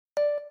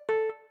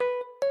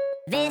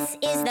This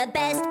is the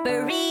best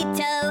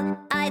burrito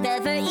I've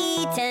ever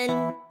eaten.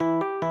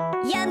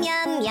 Yum,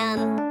 yum,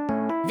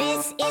 yum.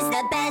 This is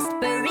the best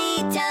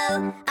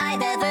burrito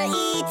I've ever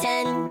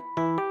eaten.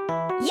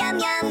 Yum,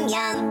 yum,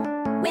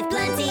 yum. With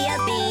plenty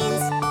of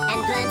beans and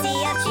plenty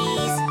of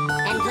cheese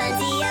and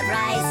plenty of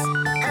rice.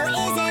 Oh,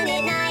 isn't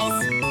it nice?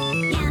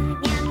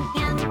 Yum, yum,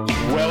 yum,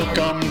 yum.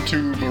 Welcome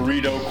to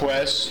Burrito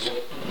Quest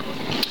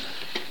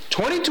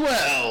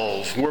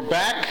 2012. We're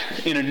back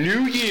in a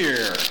new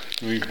year.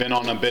 We've been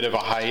on a bit of a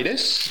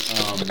hiatus.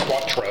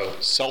 Quattro.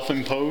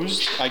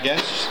 Self-imposed, I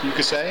guess you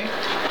could say.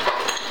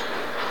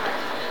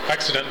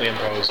 Accidentally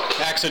imposed.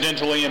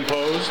 Accidentally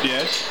imposed,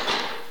 yes.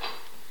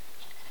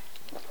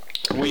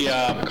 We,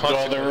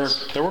 well,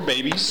 there were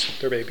babies.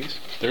 They're babies.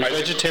 There's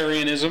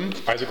vegetarianism.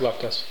 Isaac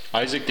left us.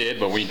 Isaac did,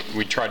 but we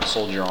tried to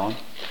soldier on.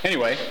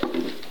 Anyway,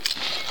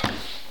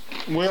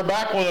 we're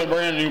back with a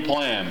brand new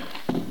plan.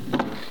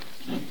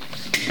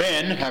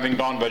 Ben, having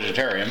gone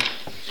vegetarian,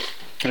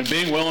 and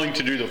being willing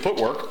to do the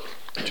footwork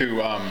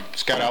to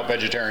scout out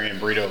vegetarian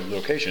burrito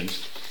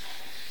locations,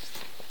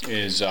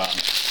 is...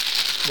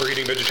 We're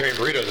eating vegetarian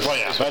burritos. well,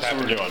 yeah, that's what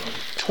we're doing.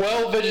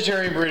 12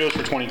 vegetarian burritos for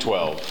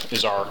 2012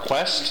 is our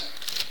quest.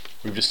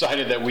 We've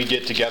decided that we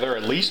get together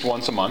at least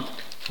once a month.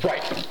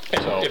 Right.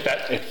 And So, if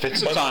that it fits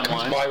the month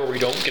comes timeline. by where we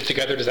don't get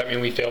together, does that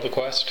mean we fail the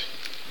quest?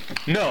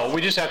 No,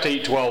 we just have to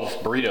eat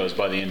 12 burritos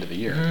by the end of the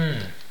year.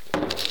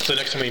 So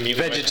next time we meet,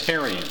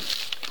 Vegetarian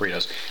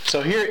burritos.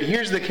 So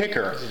here's the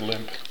kicker.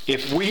 limp.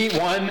 If we eat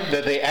one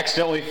that they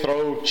accidentally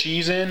throw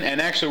cheese in, and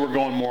actually we're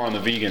going more on the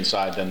vegan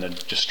side than the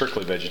just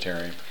strictly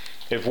vegetarian.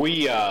 If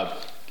we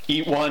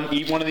eat one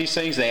of these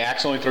things, they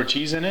accidentally throw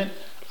cheese in it,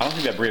 I don't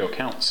think that burrito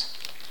counts.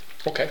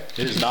 Okay.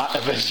 It is not a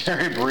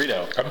vegetarian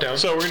burrito. I'm down.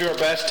 So we're gonna do our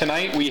best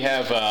tonight. We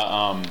have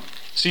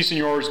Si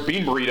Senor's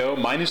bean burrito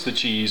minus the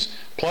cheese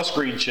plus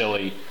green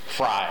chili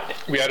fried.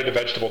 We added a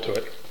vegetable to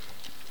it.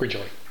 Green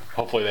chili.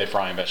 Hopefully they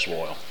fry in vegetable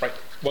oil. Right.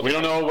 Well, We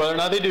don't know whether or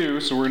not they do,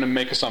 so we're gonna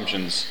make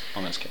assumptions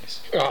on this case.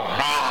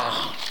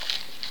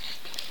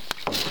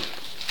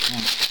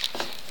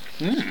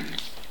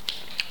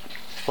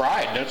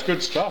 Fried. That's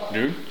good stuff,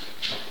 dude.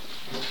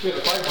 We have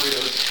the fried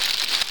burritos.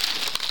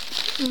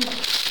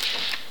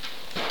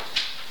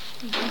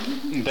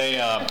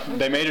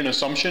 They made an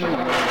assumption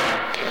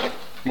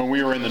when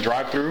we were in the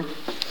drive-thru.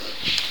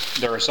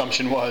 Their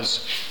assumption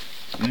was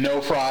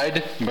no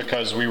fried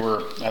because we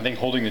were, I think,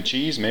 holding the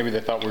cheese. Maybe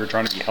they thought we were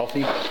trying to be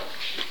healthy.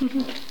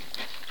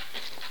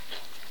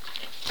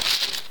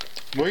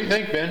 What do you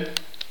think, Ben?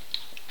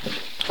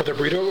 Of their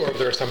burrito or of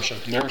their assumption?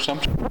 Their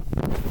assumption?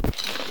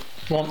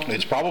 Well,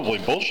 It's probably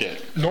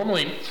bullshit.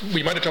 normally,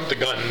 we might have jumped the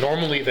gun.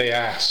 Normally they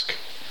ask.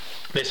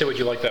 They say, would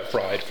you like that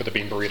fried for the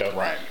bean burrito?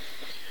 Right.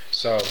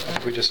 So I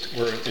think we just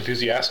were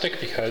enthusiastic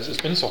because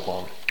it's been so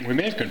long. We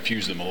may have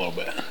confused them a little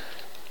bit.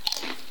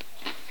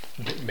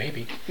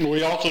 Maybe.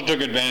 We also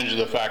took advantage of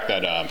the fact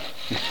that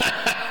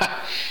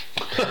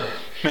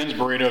Men's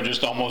burrito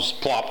just almost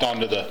plopped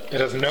onto the...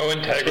 It has no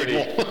integrity.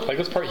 Table. Like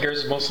this part here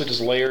is mostly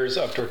just layers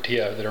of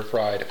tortilla that are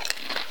fried.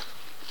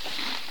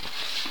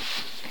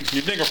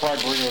 You'd think a fried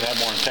burrito would have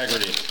more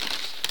integrity.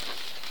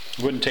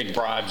 Wouldn't take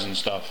bribes and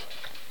stuff.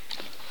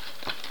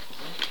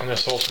 I'm gonna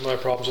solve some of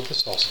my problems with the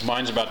salsa.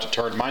 Mine's about to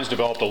turd. Mine's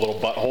developed a little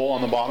butthole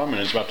on the bottom and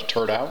it's about to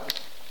turd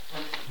out.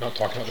 Not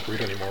talking about the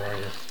burrito anymore, are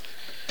you?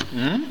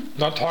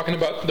 Not talking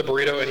about the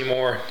burrito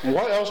anymore.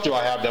 What else do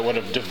I have that would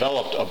have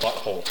developed a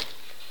butthole?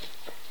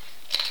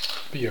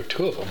 But you have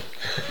two of them.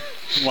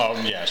 Well,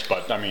 yes,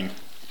 but I mean,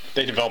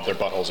 they developed their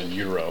buttholes in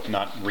utero,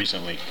 not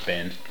recently,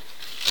 Ben.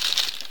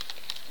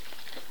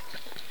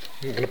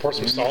 I'm gonna pour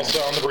some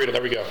salsa on the burrito.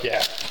 There we go.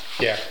 Yeah.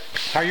 Yeah.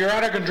 How you're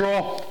out of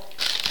control.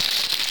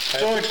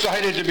 So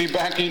excited to be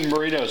back eating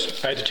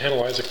burritos. I had to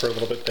channel Isaac for a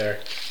little bit there.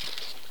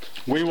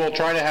 We will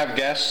try to have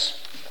guests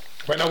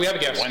Right now we have a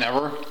guest.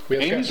 whenever. We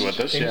have Amy's guests.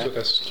 with us, Amy's yeah. with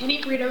us. Can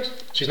eat burritos.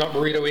 She's not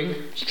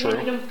burritoing. True.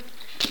 Eat them.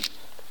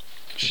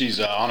 She's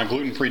on a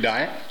gluten-free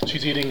diet.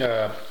 She's eating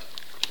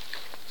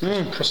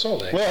crostole.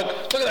 Look, Look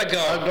at that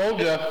I guy. told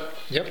you.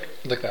 Yep.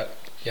 Like that.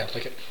 Yeah,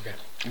 like it. Okay.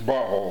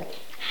 Butthole.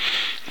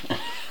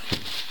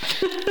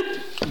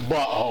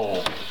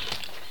 Butthole.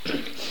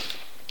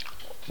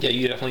 Yeah,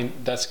 you definitely,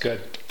 that's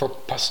good. For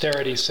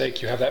posterity's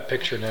sake, you have that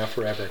picture now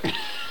forever.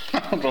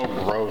 So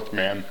gross,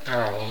 man.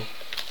 Oh.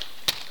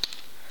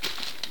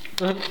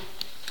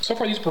 So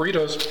far, these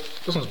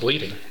burritos, this one's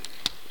bleeding.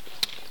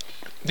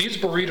 These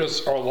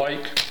burritos are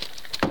like,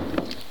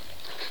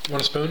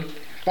 want a spoon?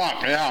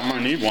 Fuck, yeah, I'm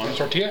gonna need one.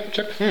 Tortilla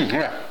chip?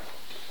 Yeah.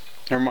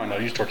 Never mind,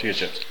 I'll use tortilla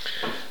chips.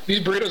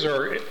 These burritos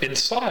are in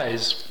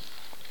size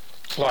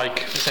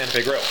like the Santa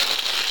Fe Grill.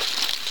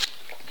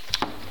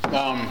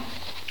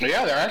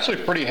 Yeah, they're actually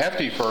pretty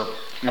hefty for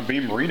a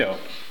bean burrito.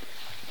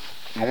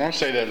 I want to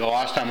say that the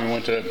last time we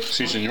went to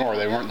Si Senor,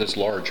 they weren't this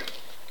large.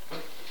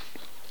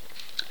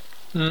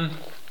 We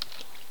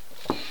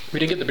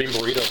didn't get the bean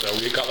burrito though.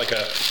 We got like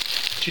a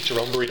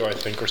chicharron burrito, I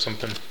think, or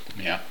something,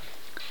 Yeah.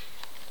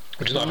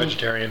 which is not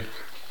vegetarian.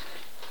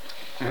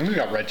 And we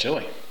got red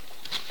chili.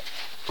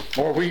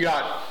 Or we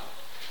got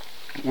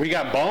We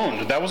got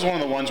boned. That was one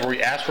of the ones where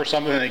we asked for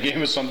something and they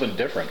gave us something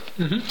different.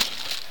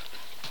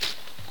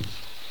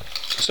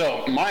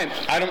 So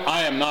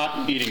I am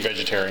not eating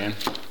vegetarian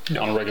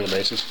on a regular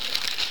basis.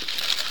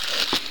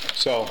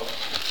 So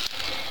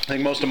I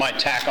think most of my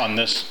attack on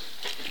this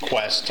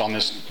quest, on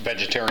this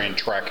vegetarian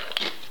trek,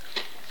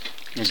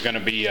 is going to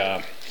be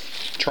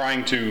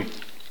trying to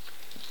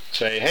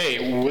say,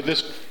 hey, would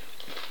this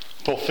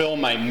fulfill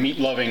my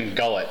meat-loving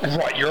gullet?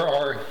 Right, you're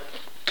our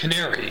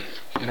canary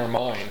in our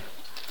mind.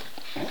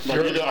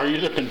 Are you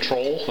the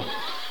control?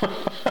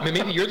 I mean,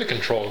 maybe you're the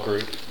control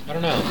group. I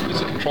don't know. Who's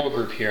the control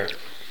group here?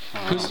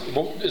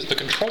 The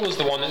control is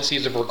the one that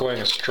sees if we're going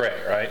astray,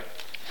 right?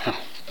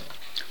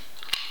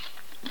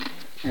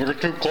 We're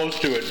too close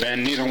to it,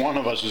 Ben. Neither one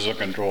of us is a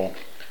control.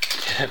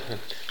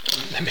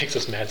 That makes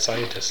us mad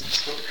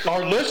scientists.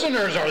 Our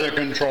listeners are the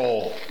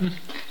control.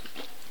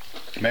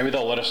 Maybe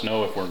they'll let us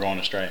know if we're going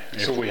astray,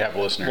 if we have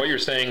listeners. What you're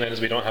saying then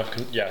is we don't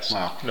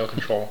have, no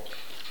control.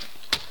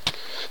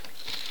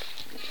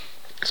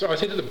 So I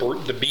think that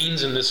the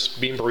beans in this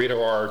bean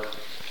burrito are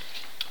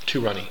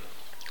too runny.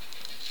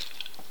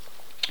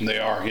 They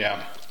are,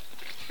 yeah.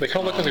 They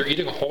kind of look like they're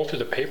eating a hole through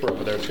the paper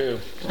over there, too.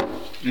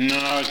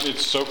 No,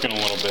 it's soaking a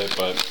little bit,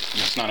 but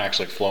it's not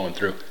actually flowing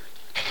through.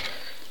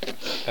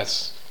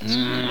 That's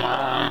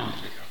no.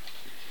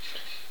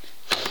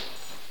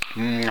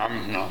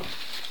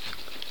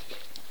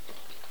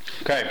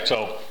 Okay,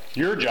 so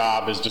your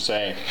job is to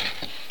say,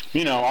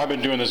 you know, I've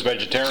been doing this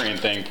vegetarian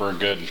thing for a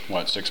good,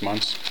 6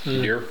 months? A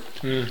year?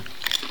 And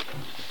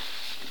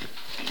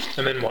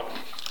then what?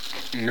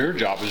 Your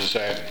job is to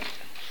say,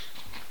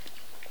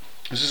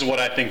 this is what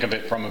I think of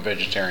it from a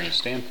vegetarian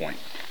standpoint.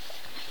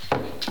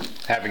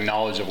 Having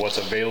knowledge of what's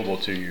available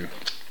to you.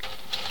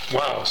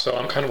 Wow, so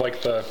I'm kind of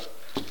like the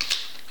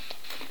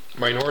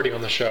minority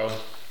on the show.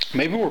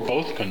 Maybe we're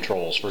both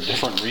controls for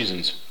different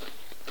reasons.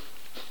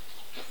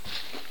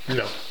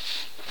 No.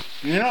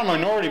 You're not a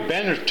minority,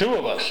 Ben. There's two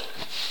of us.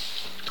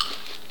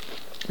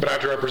 But I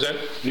have to represent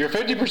You're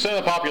 50%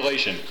 of the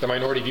population. the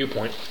minority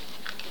viewpoint.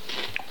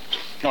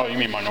 Oh, you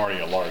mean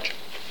minority at large.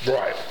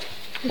 Right.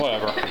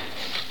 Whatever.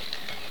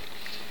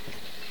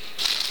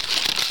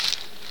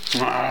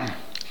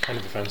 Kind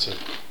of offensive.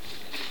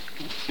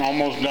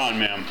 Almost done,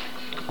 man.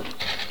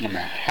 I'm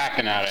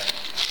hacking at it.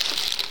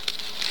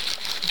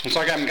 It's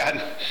like I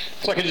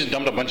just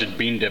dumped a bunch of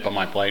bean dip on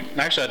my plate.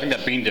 Actually, I think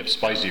that bean dip's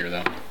spicier,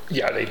 though.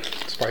 Yeah, they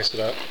spiced it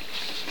up.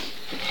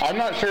 I'm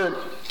not sure.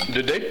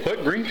 Did they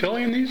put green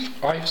chili in these?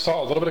 I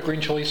saw a little bit of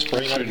green chili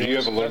spraying out of Do you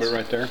have a little bit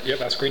right there? Yep,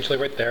 that's green chili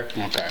right there.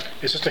 Okay.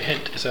 It's just a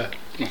hint. It's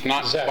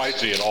not zest.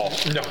 spicy at all.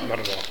 No, not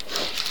at all.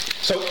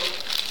 So,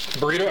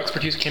 burrito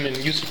expertise came in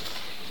useful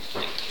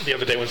the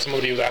other day when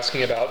somebody was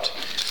asking about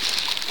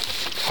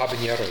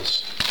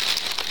habaneros.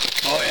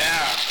 Oh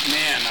yeah,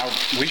 man.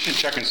 We should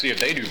check and see if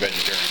they do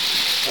vegetarian.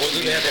 What was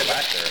it they had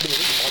back there?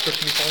 Nacho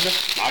chimichanga?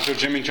 Nacho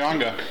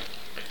chimichanga.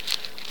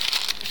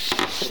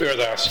 We were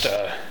asked,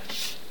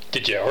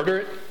 did you order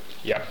it?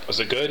 Yeah. Was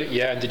it good?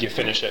 Yeah. And did you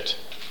finish it?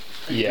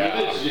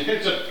 Yeah. You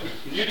did a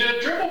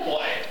triple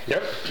play.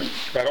 Yep.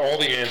 Got all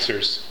the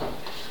answers.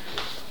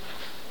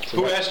 So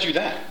Who asked you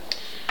that?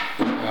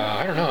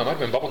 I don't know. It might have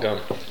been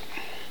Bubblegum.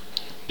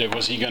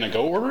 Was he going to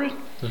go order it?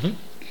 Mm-hmm.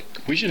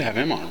 We should have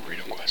him on a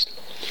burrito quest.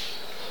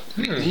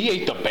 He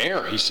ate the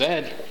bear, he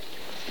said.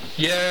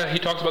 Yeah, he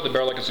talks about the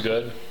bear like it's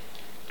good.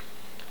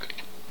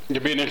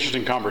 It'd be an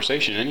interesting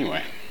conversation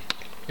anyway.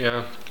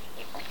 Yeah,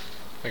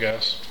 I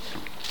guess.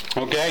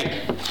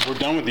 Okay, we're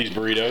done with these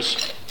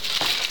burritos.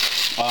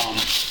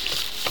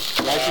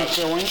 Rice and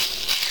filling.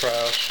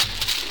 Trash.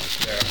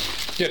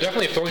 Yeah,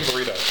 definitely a filling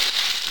burrito.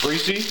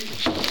 Greasy,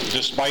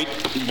 despite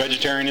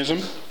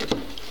vegetarianism.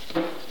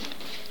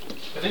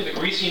 I think the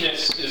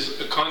greasiness is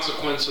a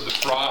consequence of the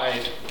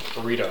fried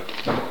burrito.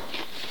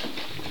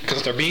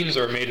 Because their beans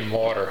are made in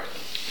water.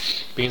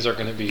 Beans are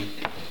going to be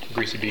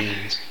greasy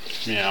beans.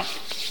 Yeah.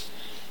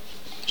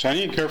 So I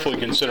need to carefully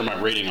consider my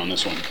rating on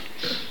this one.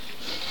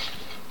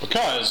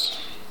 Because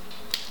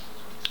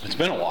it's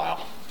been a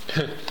while.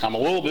 I'm a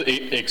little bit...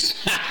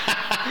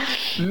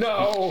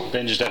 No!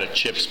 Ben just had a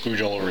chip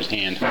spooge all over his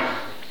hand.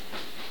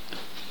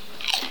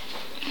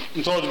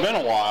 And so it's been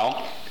a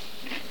while.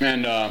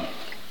 And I've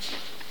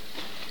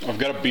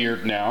got a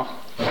beard now.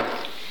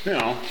 You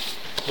know.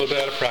 A little bit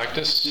out of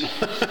practice.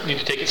 Need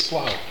to take it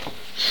slow.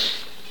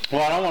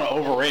 Well, I don't want to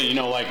overrate. You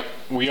know, like,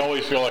 we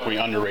always feel like we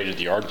underrated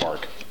the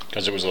aardvark.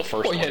 Because it was the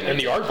first Oh yeah, one. and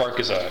the aardvark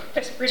is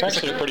It's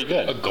actually pretty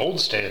good. a gold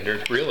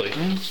standard, really.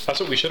 That's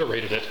what we should have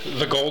rated it.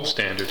 The gold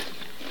standard.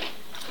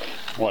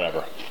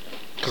 Whatever.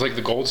 Because like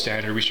the gold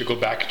standard, we should go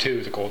back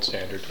to the gold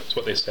standard. That's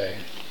what they say.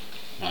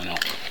 I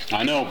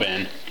know,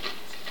 Ben.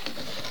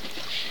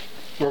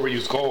 Where we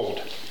use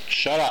gold.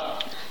 Shut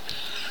up.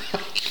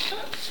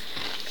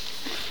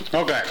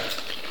 Okay.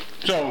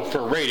 So,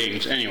 for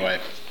ratings, anyway.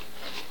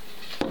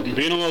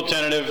 Being a little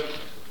tentative.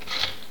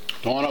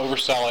 Don't want to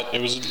oversell it.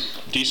 It was a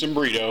decent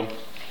burrito.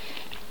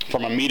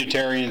 From a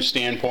meatitarian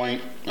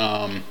standpoint,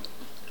 it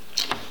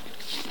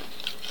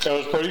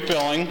was pretty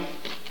filling.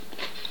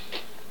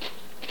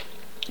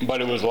 But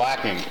it was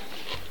lacking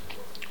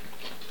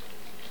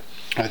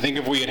I think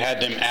if we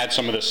had them add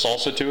some of this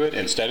salsa to it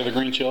instead of the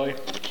green chili,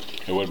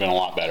 it would have been a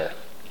lot better.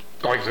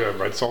 Like the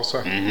red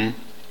salsa? Mm-hmm.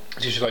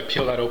 So you should like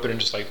peel that open and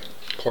just like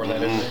pour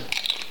that in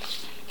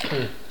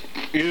there.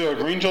 Either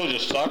the green chili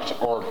just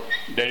sucked or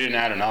they didn't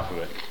add enough of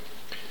it.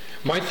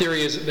 My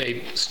theory is that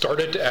they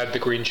started to add the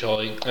green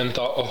chili and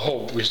thought,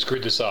 oh, we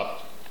screwed this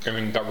up. I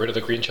mean, got rid of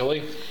the green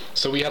chili.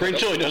 So we had Green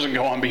chili doesn't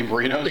go on bean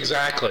burritos.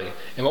 Exactly.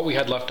 And what we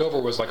had left over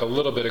was like a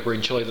little bit of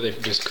green chili that they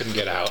just couldn't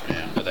get out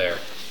of there.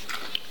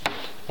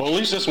 Well, at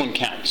least this one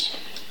counts.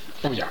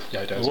 Oh yeah,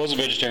 it does. It was a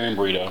vegetarian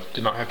burrito,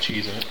 Did not have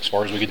cheese in it. as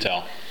far as we could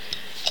tell.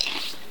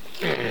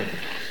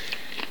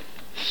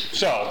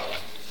 So,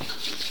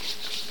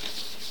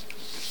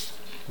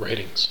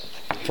 Ratings.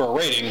 for a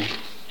rating,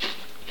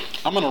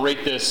 I'm going to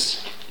rate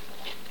this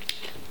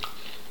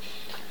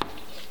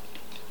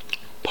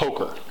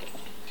poker.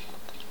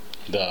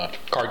 The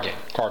Card game.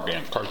 card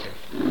game. Card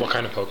game. What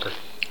kind of poker?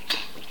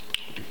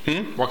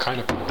 What kind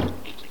of poker?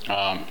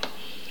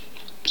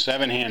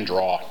 7-hand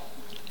draw.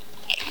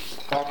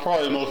 That's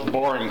probably the most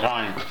boring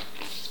kind.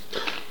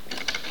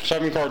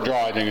 7-card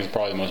draw, I think, is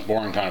probably the most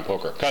boring kind of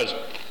poker. Because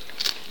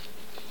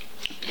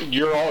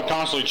you're all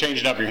constantly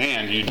changing up your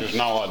hand. There's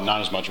not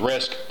as much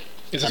risk.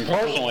 Is this And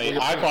poker- personally,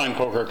 you're I playing- find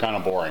poker kind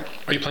of boring.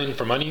 Are you playing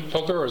for money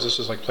poker, or is this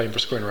just like playing for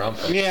screwing around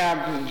poker?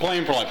 Yeah, I'm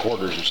playing for like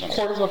quarters or something.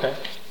 Quarters, okay.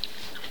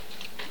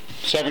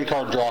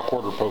 7-card draw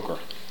quarter poker.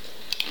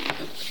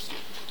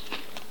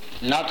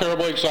 Not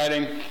terribly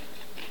exciting,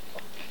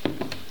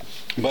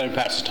 but it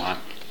passes time.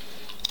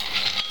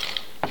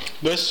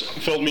 This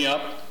filled me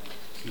up,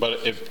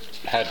 but it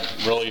had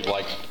really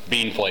like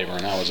bean flavor,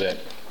 and that was it.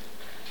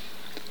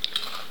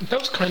 That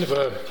was kind of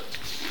a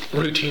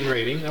routine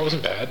rating. That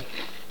wasn't bad.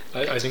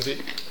 I think that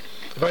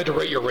if I had to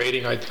rate your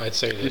rating, I'd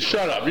say this.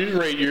 Shut up!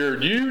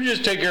 You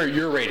just take care of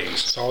your ratings.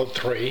 Solid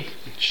 3.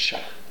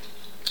 Shut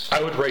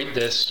I would rate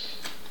this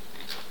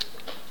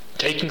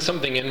taking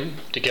something in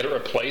to get it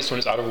replaced when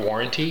it's out of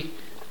warranty,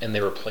 and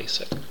they replace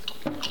it.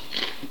 up.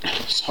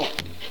 So,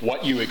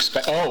 what you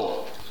expect?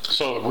 Oh,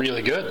 so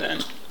really good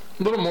then.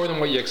 A little more than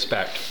what you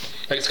expect.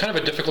 Like, it's kind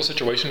of a difficult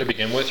situation to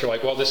begin with. You're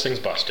like, well, this thing's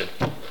busted.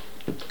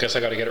 Guess I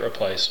got to get it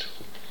replaced.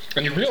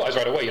 And you realize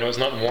right away, it's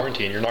not in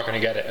warranty, and you're not going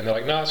to get it. And they're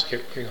like, no, it's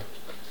okay. Here you go.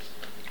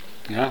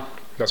 Yeah,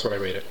 That's what I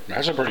rate it.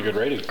 that's a pretty good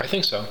rating. I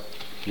think so.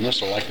 You must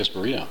have liked this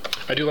burrito.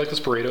 I do like this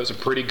burrito. It's a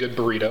pretty good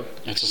burrito.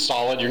 It's a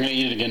solid. You're gonna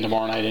eat it again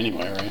tomorrow night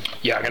anyway, right?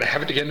 Yeah, I'm going to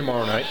have it again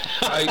tomorrow night.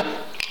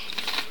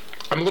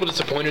 I'm a little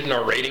disappointed in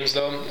our ratings,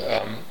 though.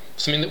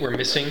 Something that we're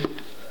missing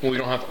when we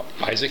don't have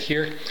Isaac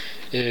here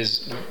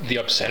is the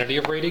obscenity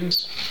of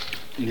ratings.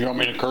 You want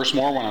me to curse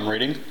more when I'm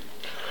rating?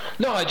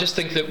 No, I just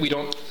think that we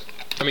don't...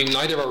 I mean,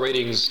 neither of our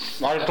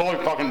ratings... I'd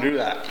totally fucking do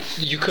that.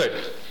 You could.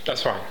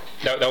 That's fine.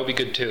 That would be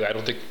good, too. I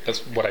don't think that's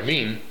what I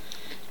mean.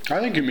 I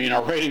think you mean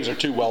our ratings are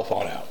too well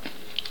thought out.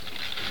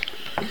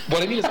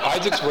 What I mean is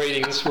Isaac's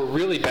ratings were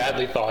really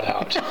badly thought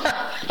out.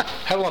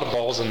 Had a lot of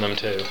balls in them,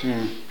 too.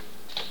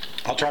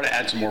 I'll try to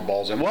add some more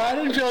balls in. Well, I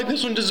didn't feel like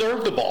this one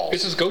deserved the balls.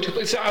 This is go-to.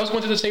 I was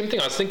going through the same thing.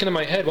 I was thinking in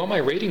my head, well, my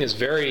rating is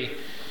very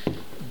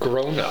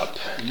grown-up.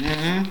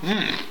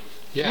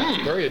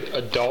 Yeah, very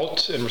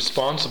adult and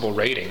responsible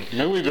rating.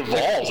 Maybe we've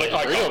evolved. It's like,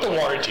 I got the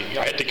warranty.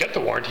 I had to get the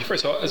warranty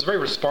first. So it was a very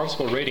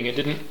responsible rating. It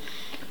didn't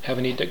have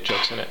any dick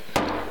jokes in it.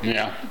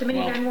 Yeah. The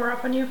minivan wore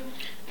off on you?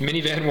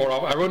 Minivan wore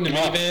off. I rode in a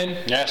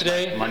minivan yes,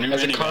 today. my new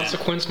As a minivan.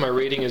 consequence, my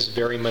rating is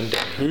very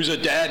mundane. Who's a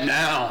dad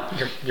now?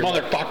 Your mom.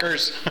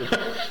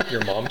 Motherfuckers.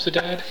 Your mom's a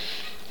dad?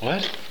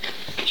 What?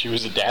 She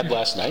was a dad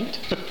last night?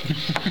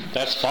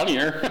 That's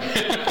funnier.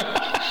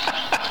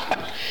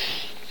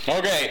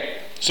 Okay,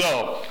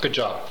 so Good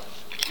job.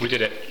 We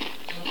did it.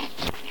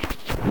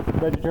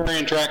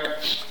 vegetarian trek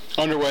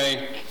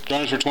underway.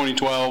 Join us for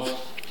 2012.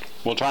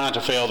 We'll try not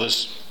to fail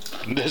this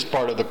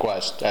part of the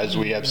quest, as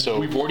we have so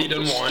We've already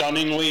done one.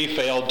 stunningly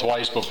failed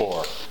twice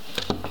before.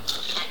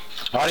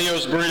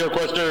 Adios, burrito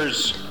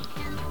questers.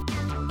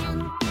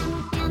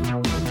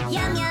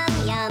 Yum,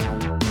 yum,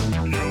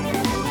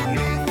 yum.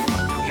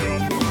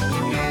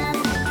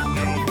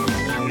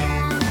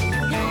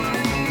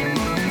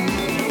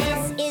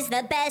 This is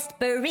the best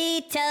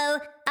burrito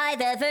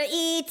I've ever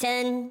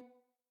eaten.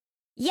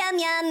 Yum,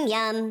 yum,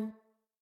 yum.